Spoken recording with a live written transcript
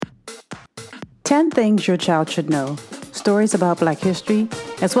10 Things Your Child Should Know, stories about Black history,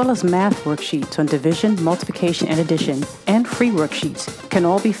 as well as math worksheets on division, multiplication, and addition, and free worksheets can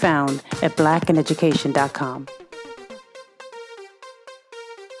all be found at blackineducation.com.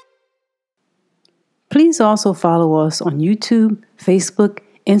 Please also follow us on YouTube, Facebook,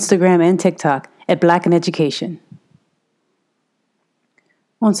 Instagram, and TikTok at Black in Education.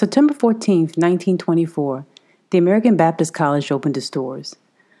 On September 14, 1924, the American Baptist College opened its doors.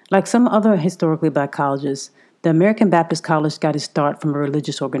 Like some other historically Black colleges, the American Baptist College got its start from a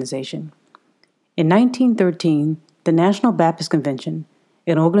religious organization. In 1913, the National Baptist Convention,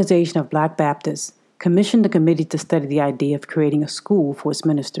 an organization of Black Baptists, commissioned a committee to study the idea of creating a school for its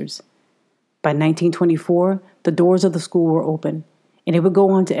ministers. By 1924, the doors of the school were open, and it would go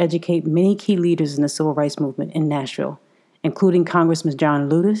on to educate many key leaders in the civil rights movement in Nashville, including Congressman John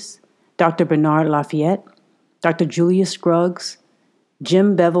Lewis, Dr. Bernard Lafayette, Dr. Julius Scruggs,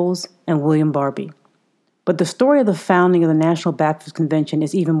 Jim Bevells, and William Barbie. But the story of the founding of the National Baptist Convention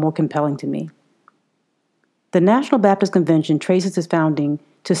is even more compelling to me. The National Baptist Convention traces its founding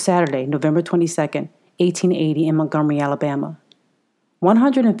to Saturday, November 22, 1880 in Montgomery, Alabama.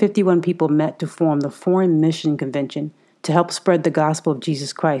 151 people met to form the Foreign Mission Convention to help spread the gospel of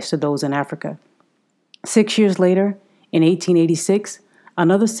Jesus Christ to those in Africa. 6 years later, in 1886,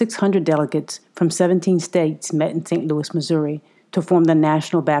 another 600 delegates from 17 states met in St. Louis, Missouri, to form the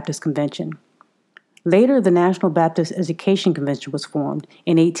National Baptist Convention. Later, the National Baptist Education Convention was formed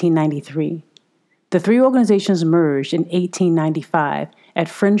in 1893. The three organizations merged in 1895 at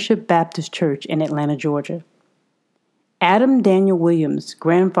Friendship Baptist Church in Atlanta, Georgia. Adam Daniel Williams,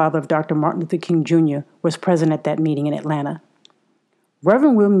 grandfather of Dr. Martin Luther King Jr., was present at that meeting in Atlanta.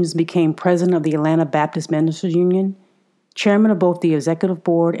 Reverend Williams became president of the Atlanta Baptist Ministers Union, chairman of both the executive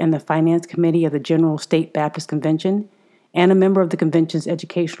board and the finance committee of the General State Baptist Convention, and a member of the convention's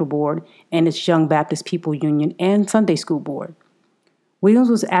educational board and its Young Baptist People Union and Sunday School board. Williams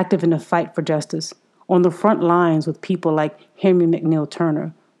was active in the fight for justice, on the front lines with people like Henry McNeil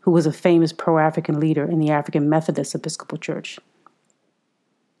Turner, who was a famous pro-African leader in the African Methodist Episcopal Church.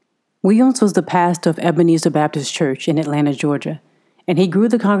 Williams was the pastor of Ebenezer Baptist Church in Atlanta, Georgia, and he grew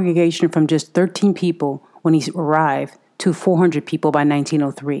the congregation from just 13 people when he arrived to 400 people by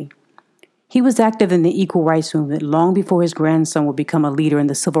 1903. He was active in the equal rights movement long before his grandson would become a leader in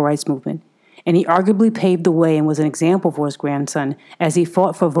the civil rights movement, and he arguably paved the way and was an example for his grandson as he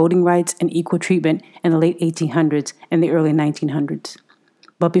fought for voting rights and equal treatment in the late 1800s and the early 1900s.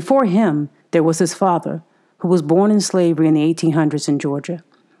 But before him, there was his father, who was born in slavery in the 1800s in Georgia.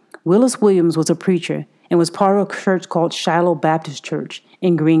 Willis Williams was a preacher and was part of a church called Shiloh Baptist Church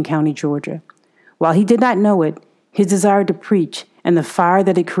in Greene County, Georgia. While he did not know it, his desire to preach and the fire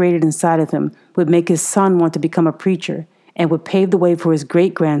that it created inside of him would make his son want to become a preacher and would pave the way for his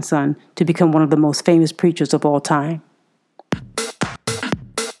great-grandson to become one of the most famous preachers of all time.